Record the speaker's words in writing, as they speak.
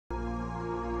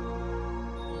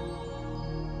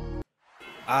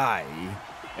I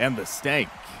am the Stank,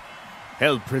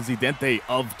 El Presidente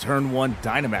of Turn 1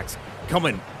 Dynamax,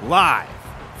 coming live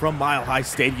from Mile High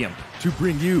Stadium to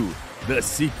bring you the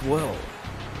sequel.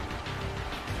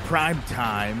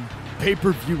 Primetime,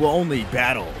 pay-per-view only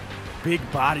battle, big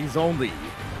bodies only.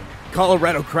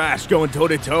 Colorado Crash going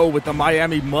toe-to-toe with the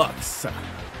Miami Mucks.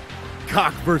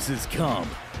 COC versus Cum.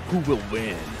 Who will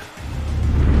win?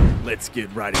 Let's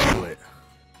get right into it.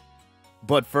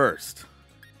 But first,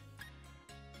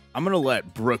 I'm going to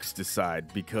let Brooks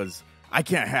decide because I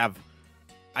cannot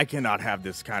have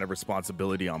this kind of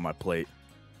responsibility on my plate.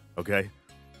 Okay?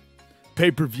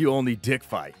 Pay-per-view only dick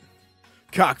fight.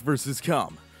 COC versus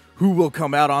Cum. Who will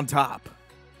come out on top?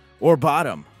 Or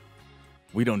bottom?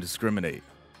 We don't discriminate.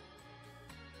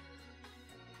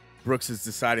 Brooks is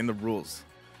deciding the rules.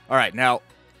 All right, now,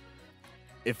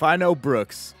 if I know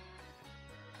Brooks,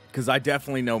 because I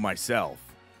definitely know myself,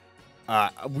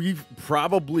 we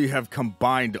probably have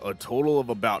combined a total of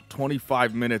about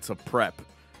 25 minutes of prep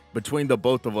between the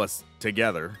both of us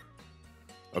together.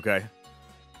 Okay?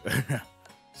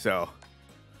 So,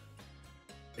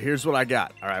 here's what I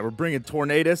got. All right, we're bringing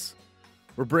Tornadus.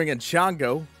 We're bringing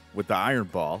Chongo with the Iron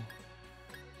Ball.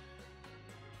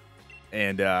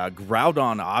 And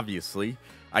Groudon, obviously.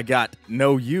 I got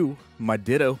No You, my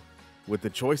Ditto, with the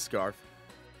Choice Scarf.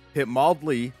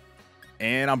 Hitmonlee,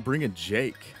 and I'm bringing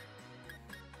Jake,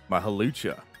 my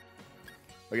Halucha.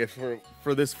 Okay,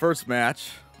 for this first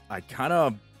match, I kind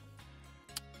of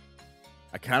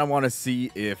want to see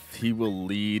if he will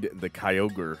lead the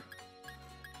Kyogre.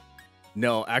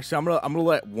 No, actually, I'm gonna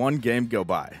let one game go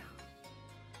by.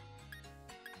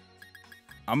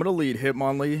 I'm gonna lead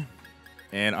Hitmonlee,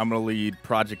 and I'm gonna lead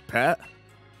Project Pat.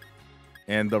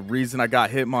 And the reason I got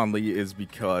Hitmonlee is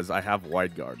because I have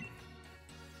Wide Guard.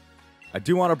 I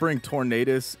do want to bring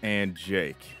Tornadus and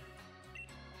Jake.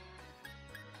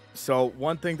 So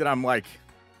one thing I'm like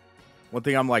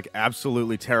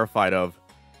absolutely terrified of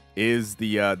is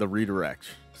the redirect.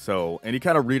 So any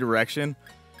kind of redirection.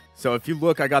 So if you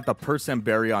look, I got the Percent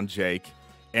Berry on Jake,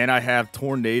 and I have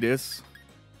Tornadus,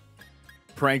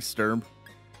 Prankster,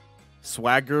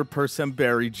 Swagger, Percent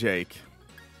Berry, Jake.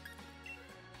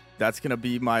 That's gonna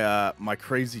be my my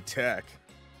crazy tech.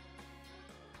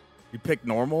 You pick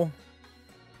normal.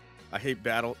 I hate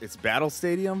battle. It's Battle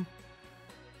Stadium.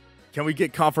 Can we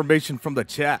get confirmation from the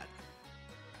chat?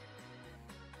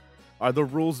 Are the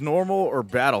rules normal or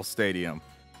Battle Stadium?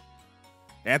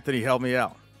 Anthony, help me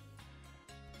out.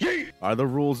 Are the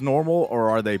rules normal or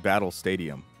are they Battle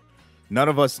Stadium? None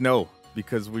of us know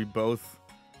because we're both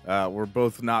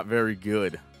not very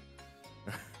good.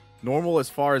 Normal, as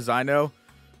far as I know.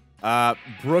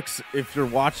 Brooks, if you're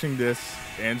watching this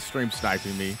and stream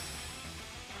sniping me,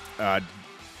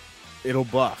 it'll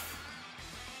buff.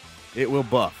 It will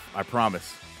buff, I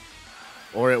promise.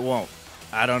 Or it won't.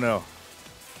 I don't know.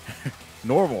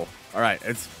 Normal. All right,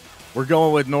 we're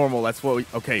going with normal. That's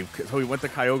what okay, so we went to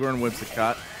Kyogre and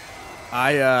Whimsicott.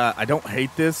 I don't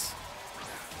hate this.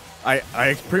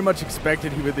 I pretty much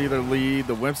expected he would either lead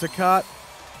the Whimsicott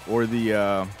or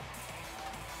the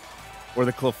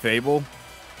Clefable.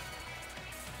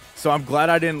 So I'm glad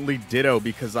I didn't lead Ditto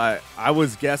because I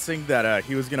was guessing that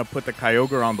he was going to put the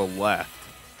Kyogre on the left.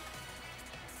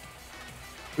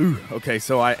 Ooh, okay,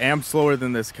 so I am slower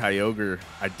than this Kyogre.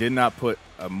 I did not put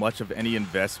much of any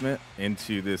investment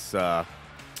into this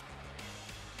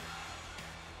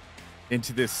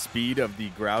speed of the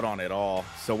Groudon at all.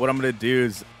 So what I'm going to do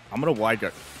is I'm going to Wide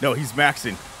Guard. No, he's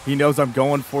maxing. He knows I'm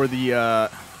going for the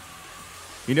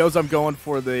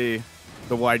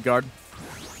Wide Guard.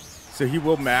 So he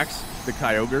will max the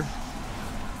Kyogre.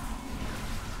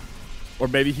 Or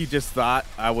maybe he just thought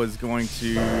I was going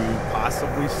to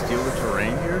possibly steal the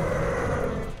terrain here.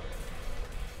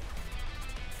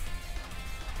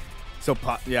 So,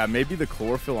 yeah, maybe the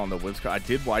Chlorophyll on the Whimsicott. I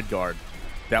did Wide Guard.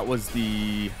 That was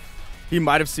the... He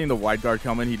might have seen the Wide Guard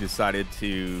coming. He decided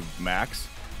to max.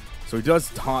 So he does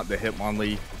taunt the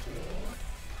Hitmonlee.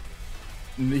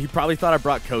 He probably thought I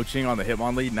brought coaching on the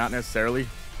Hitmonlee. Not necessarily.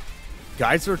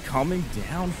 Guys are coming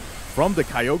down from the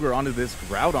Kyogre onto this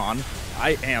Groudon.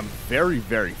 I am very,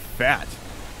 very fat.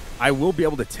 I will be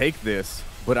able to take this,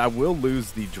 but I will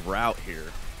lose the drought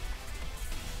here.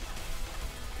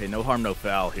 Okay, no harm, no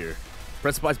foul here.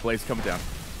 Precipice Blaze coming down.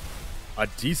 A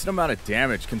decent amount of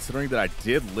damage considering that I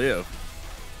did live.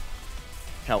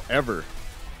 However,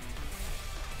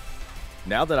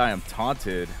 now that I am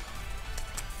taunted,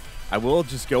 I will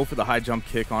just go for the high jump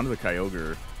kick onto the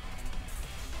Kyogre.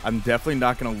 I'm definitely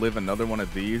not going to live another one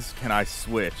of these. Can I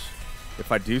switch?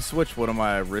 If I do switch, what am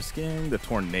I risking? The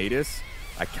Tornadus.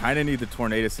 I kind of need the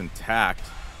Tornadus intact.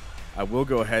 I will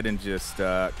go ahead and just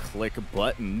click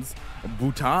buttons,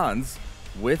 boutons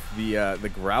with the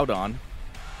Groudon.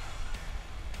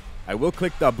 I will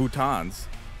click the boutons.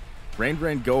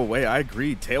 Rain, go away. I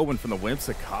agree. Tailwind from the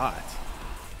Whimsicott.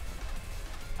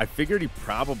 I figured he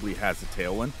probably has a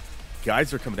Tailwind.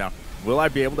 Guys are coming down. Will I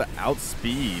be able to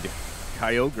outspeed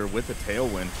Kyogre with a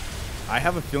Tailwind? I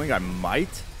have a feeling I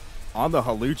might on the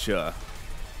Hawlucha.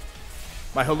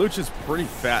 My Hawlucha's pretty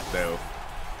fat, though.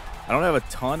 I don't have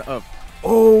a ton of...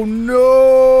 Oh,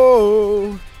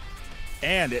 no!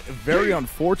 And very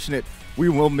unfortunate, we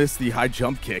will miss the high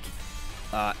jump kick.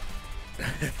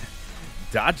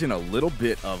 Dodging a little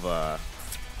bit of...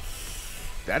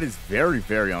 that is very,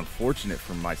 very unfortunate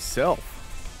for myself.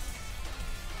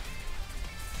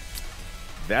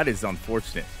 That is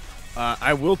unfortunate.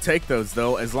 I will take those,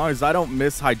 though. As long as I don't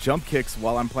miss high jump kicks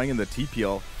while I'm playing in the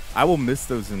TPL, I will miss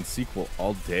those in sequel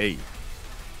all day.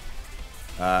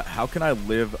 How can I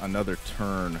live another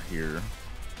turn here?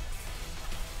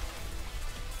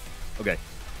 Okay.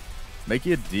 Make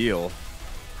you a deal.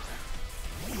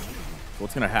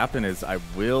 What's going to happen is I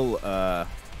will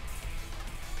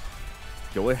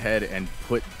go ahead and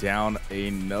put down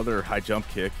another high jump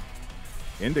kick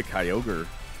into Kyogre.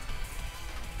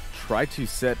 Try to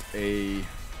set a...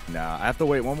 Nah, I have to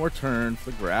wait one more turn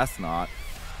for the Grass Knot.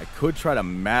 I could try to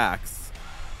max.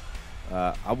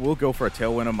 I will go for a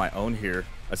Tailwind of my own here.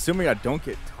 Assuming I don't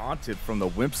get taunted from the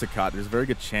Whimsicott, there's a very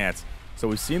good chance. So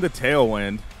we've seen the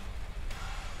Tailwind.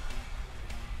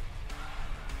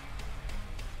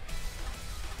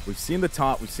 We've seen the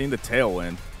taunt. We've seen the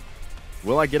Tailwind.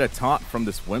 Will I get a taunt from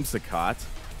this Whimsicott?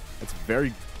 That's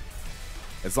very...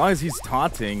 As long as he's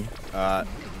taunting,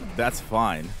 that's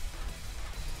fine.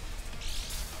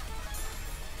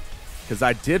 Because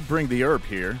I did bring the herb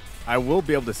here. I will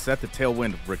be able to set the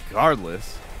Tailwind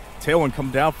regardless. Tailwind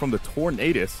come down from the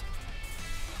Tornadus.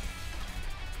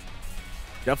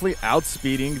 Definitely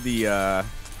outspeeding the...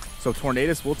 So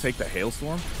Tornadus will take the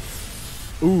Hailstorm.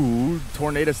 Ooh,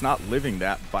 Tornadus not living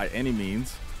that by any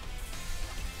means.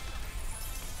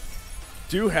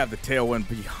 Do have the Tailwind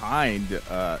behind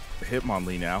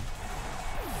Hitmonlee now.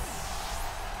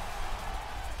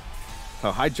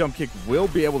 So high jump kick will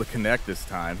be able to connect this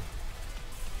time.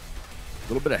 A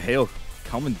little bit of hail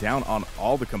coming down on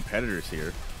all the competitors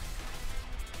here.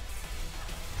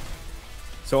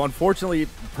 So unfortunately,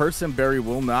 Person Berry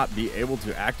will not be able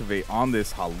to activate on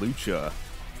this Hawlucha.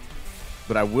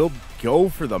 But I will go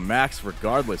for the max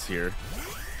regardless here.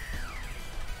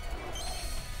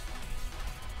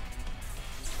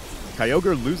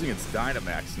 Kyogre losing its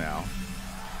Dynamax now.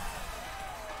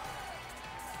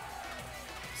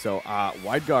 So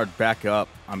Wide Guard back up.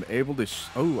 I'm able to...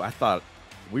 Oh, I thought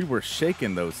we were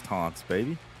shaking those taunts,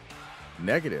 baby.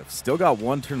 Negative. Still got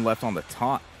one turn left on the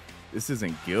taunt. This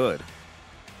isn't good.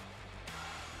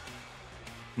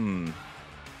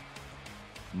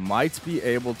 Might be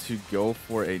able to go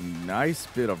for a nice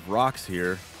bit of rocks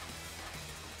here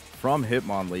from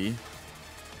Hitmonlee.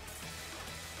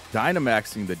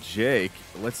 Dynamaxing the Jake.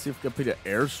 Let's see if we can put an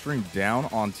Airstream down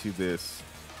onto this.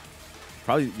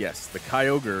 Probably, yes, the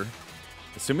Kyogre.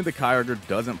 Assuming the Kyogre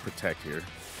doesn't protect here.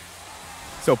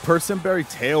 So Person Berry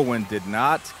Tailwind did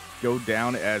not go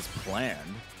down as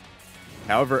planned.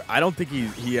 However, I don't think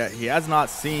he has not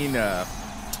seen the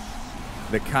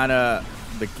kind of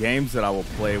the games that I will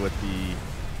play with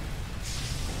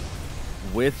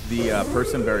the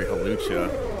Person Berry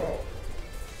Hawlucha.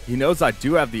 He knows I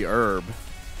do have the herb.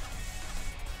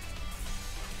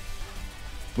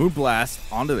 Moonblast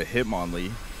onto the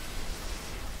Hitmonlee.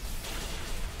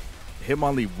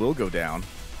 Hitmonlee will go down.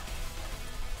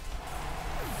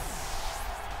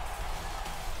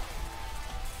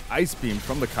 Ice Beam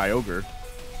from the Kyogre.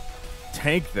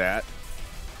 Tank that.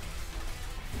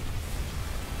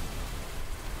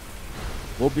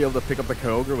 We'll be able to pick up the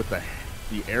Kyogre with the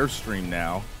Airstream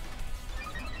now.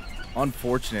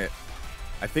 Unfortunate.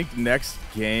 I think next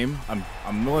game,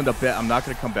 I'm willing to bet I'm not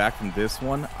going to come back from this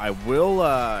one. I will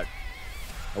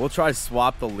try to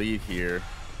swap the lead here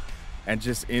and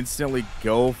just instantly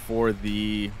go for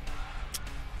the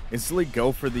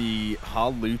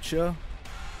Hawlucha.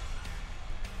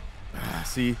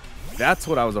 See, that's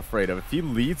what I was afraid of. If he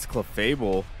leads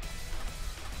Clefable,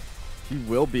 he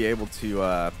will be able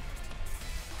to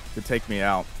take me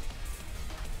out.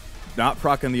 Not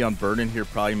proccing the Unburden here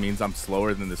probably means I'm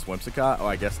slower than this Whimsicott. Oh,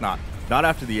 I guess not. Not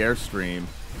after the Airstream.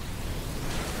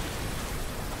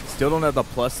 Still don't have the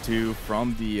 +2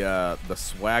 from the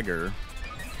Swagger.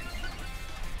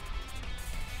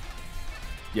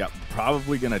 Yeah,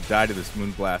 probably going to die to this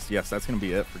Moonblast. Yes, that's going to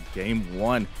be it for game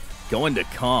 1. Going to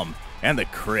come. And the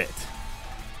crit.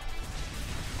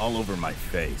 All over my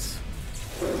face.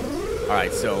 All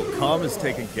right, so Cum is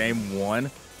taking game 1.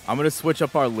 I'm gonna switch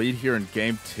up our lead here in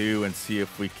game 2 and see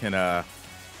if we can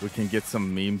get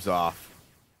some memes off.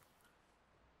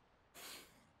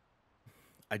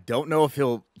 I don't know if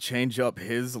he'll change up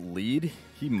his lead.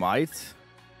 He might.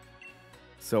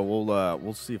 So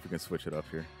we'll see if we can switch it up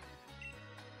here.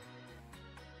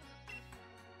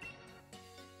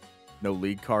 No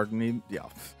league card need? Yeah,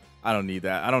 I don't need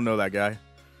that. I don't know that guy.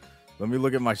 Let me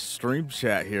look at my stream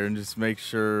chat here and just make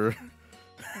sure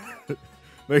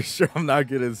make sure I'm not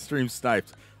getting stream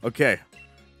sniped. Okay.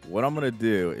 What I'm going to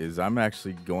do is I'm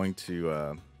actually going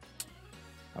to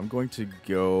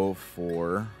go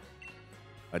for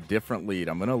a different lead.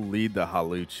 I'm going to lead the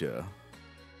Halucha.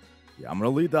 Yeah, I'm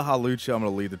going to lead the Halucha. I'm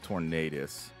going to lead the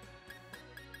Tornadus.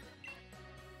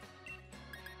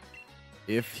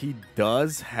 If he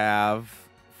does have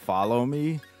follow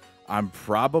me, I'm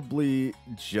probably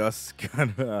just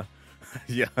gonna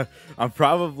yeah, I'm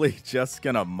probably just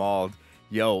gonna maul.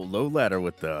 Yo, low ladder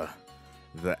with the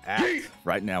act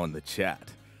right now in the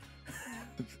chat.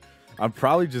 I'm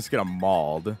probably just gonna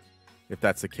mauled if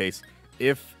that's the case.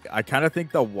 If I kind of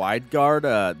think the wide guard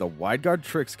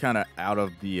trick's kind of out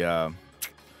of the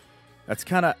that's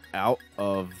kind of out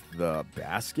of the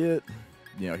basket.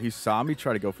 You know, he saw me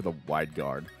try to go for the wide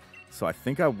guard. So I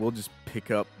think I will just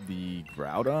pick up the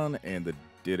Groudon and the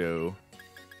Ditto.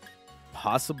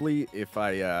 Possibly if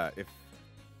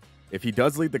if he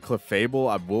does lead the Clefable,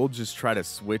 I will just try to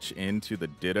switch into the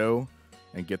Ditto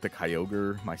and get the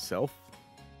Kyogre myself.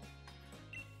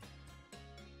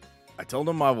 I told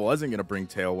him I wasn't going to bring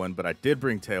Tailwind, but I did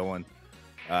bring Tailwind.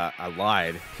 I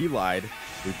lied. He lied.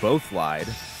 We both lied.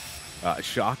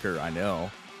 Shocker, I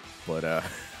know. But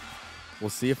we'll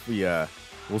see if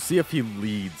we'll see if he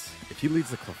leads. If he leads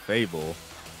the Clefable,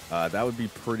 that would be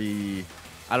pretty.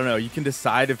 I don't know. You can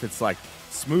decide if it's like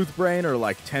Smooth Brain or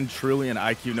like 10 trillion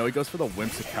IQ. No, he goes for the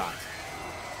Whimsicott.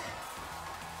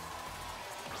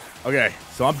 Okay,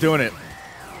 so I'm doing it.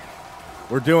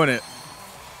 We're doing it.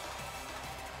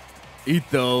 Eat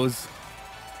those.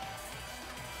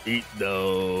 Eat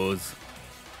those.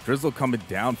 Drizzle coming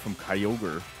down from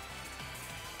Kyogre.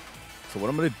 So what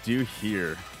I'm going to do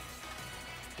here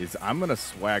is I'm going to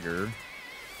Swagger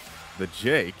the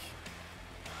Jake.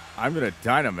 I'm going to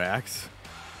Dynamax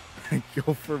and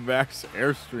go for Max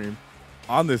Airstream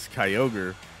on this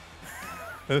Kyogre.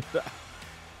 For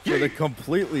the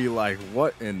completely, like,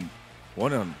 what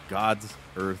on God's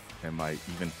earth am I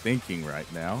even thinking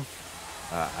right now?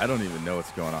 I don't even know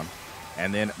what's going on.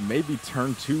 And then maybe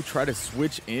turn 2, try to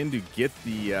switch in to get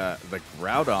the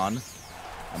Groudon.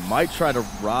 I might try to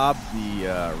rob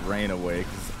the rain away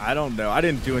because I don't know. I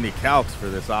didn't do any calcs for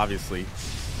this, obviously.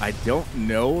 I don't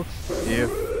know if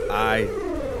I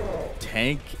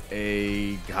tank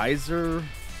a Geyser.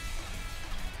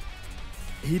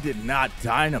 He did not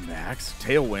Dynamax.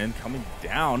 Tailwind coming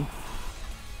down.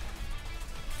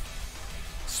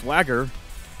 Swagger.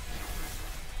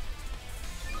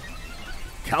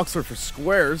 Calcs are for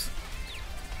squares.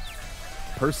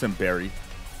 Person Berry.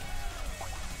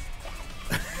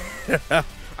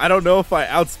 I don't know if I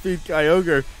outspeed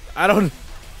Kyogre. I don't.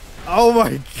 Oh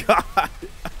my god.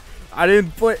 I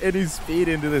didn't put any speed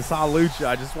into this Halucha.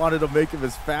 I just wanted to make him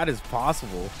as fat as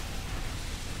possible.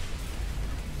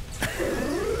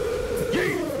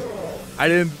 I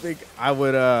didn't think I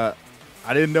would. I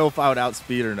didn't know if I would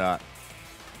outspeed or not.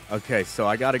 Okay, so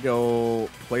I gotta go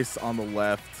place on the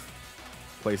left,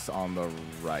 place on the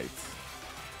right.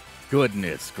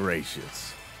 Goodness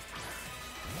gracious.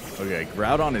 Okay,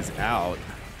 Groudon is out,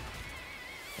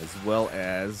 as well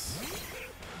as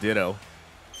Ditto.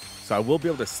 So I will be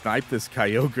able to snipe this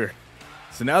Kyogre.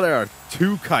 So now there are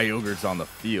 2 Kyogres on the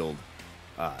field.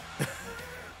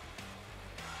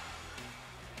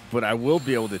 But I will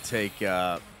be able to take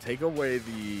away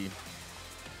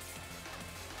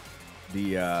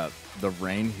the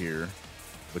rain here,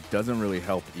 but doesn't really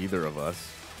help either of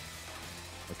us.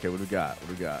 Okay, what do we got? What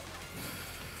do we got?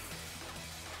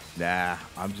 Nah,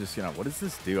 I'm just gonna. What does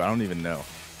this do? I don't even know.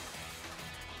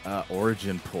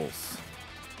 Origin Pulse.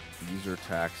 User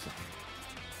attacks.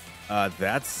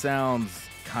 That sounds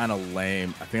kind of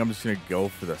lame. I think I'm just gonna go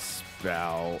for the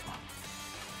Spout.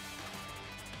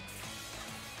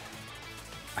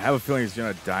 I have a feeling he's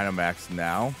gonna Dynamax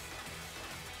now,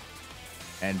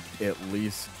 and at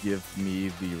least give me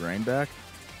the rain back.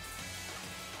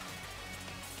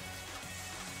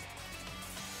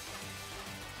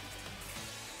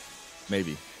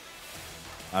 Maybe.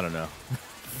 I don't know.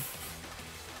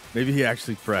 Maybe he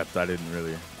actually prepped. I didn't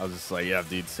really. I was just like, yeah,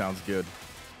 dude, sounds good.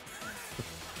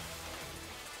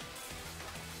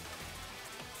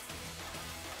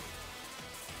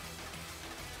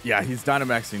 Yeah, he's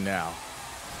Dynamaxing now.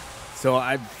 So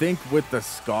I think with the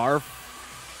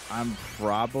Scarf, I'm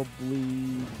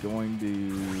probably going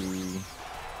to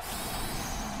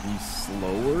be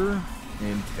slower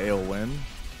in Tailwind.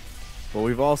 But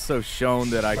we've also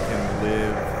shown that I can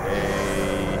live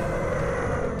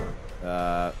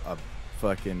a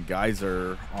fucking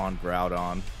Geyser on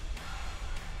Groudon.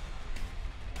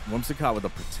 Whimsicott with a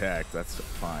Protect, that's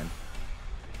fine.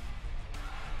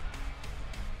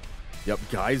 Yep,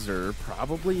 Geyser,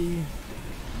 probably,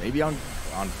 maybe on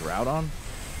Groudon.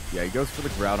 Yeah, he goes for the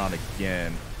Groudon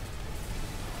again.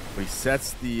 But he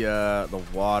sets the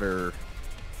water,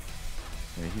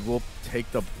 and he will take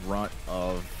the brunt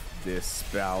of this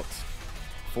Spout.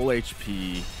 Full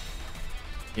HP,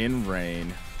 in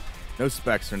rain. No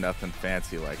specs or nothing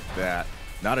fancy like that.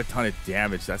 Not a ton of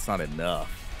damage, that's not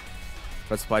enough.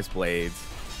 But Spice Blades.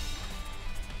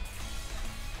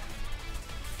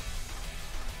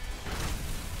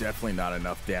 Definitely not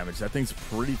enough damage. That thing's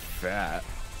pretty fat.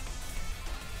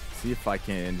 See if I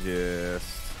can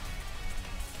just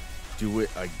do it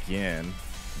again.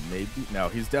 Maybe. No,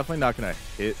 he's definitely not going to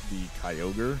hit the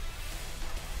Kyogre.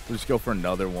 We'll just go for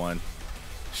another one.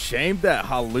 Shame that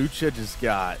Hawlucha just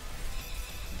got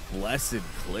Blessed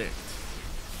clicked.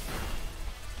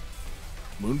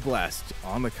 Moonblast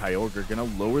on the Kyogre. Going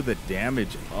to lower the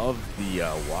damage of the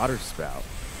Water Spout.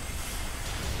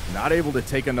 Not able to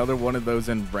take another one of those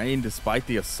in rain despite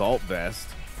the Assault Vest.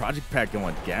 Project Pack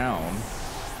going down.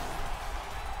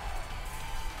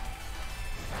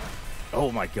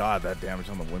 Oh my god, that damage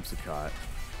on the Whimsicott.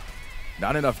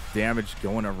 Not enough damage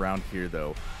going around here,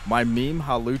 though. My meme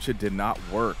Hawlucha did not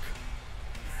work.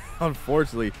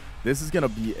 Unfortunately, this is going to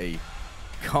be a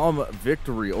calm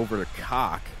victory over the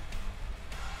COC.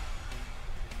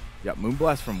 Yeah,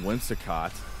 Moonblast from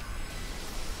Whimsicott.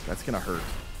 That's going to hurt.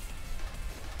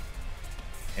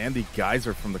 And the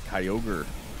Geyser from the Kyogre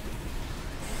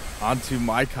onto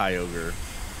my Kyogre.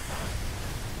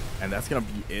 And that's going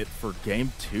to be it for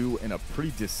Game 2 and a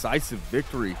pretty decisive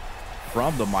victory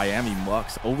from the Miami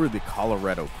Mucks over the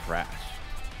Colorado Crash.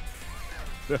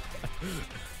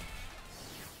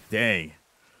 Dang.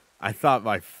 I thought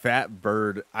my fat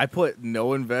bird... I put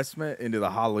no investment into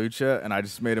the Hawlucha, and I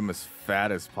just made him as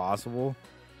fat as possible.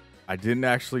 I didn't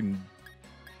actually...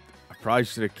 I probably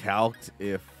should have calced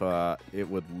if it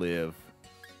would live,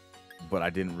 but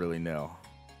I didn't really know.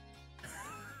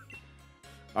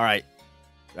 All right.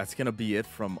 That's going to be it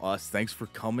from us. Thanks for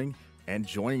coming and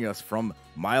joining us from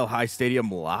Mile High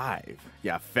Stadium live.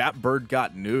 Yeah, Fat Bird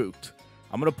got nuked.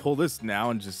 I'm going to pull this now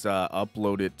and just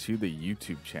upload it to the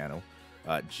YouTube channel.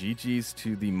 GG's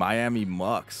to the Miami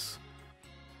Mucks.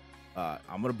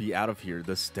 I'm going to be out of here.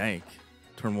 The Stank.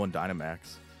 Turn 1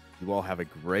 Dynamax. You all have a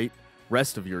great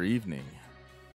rest of your evening.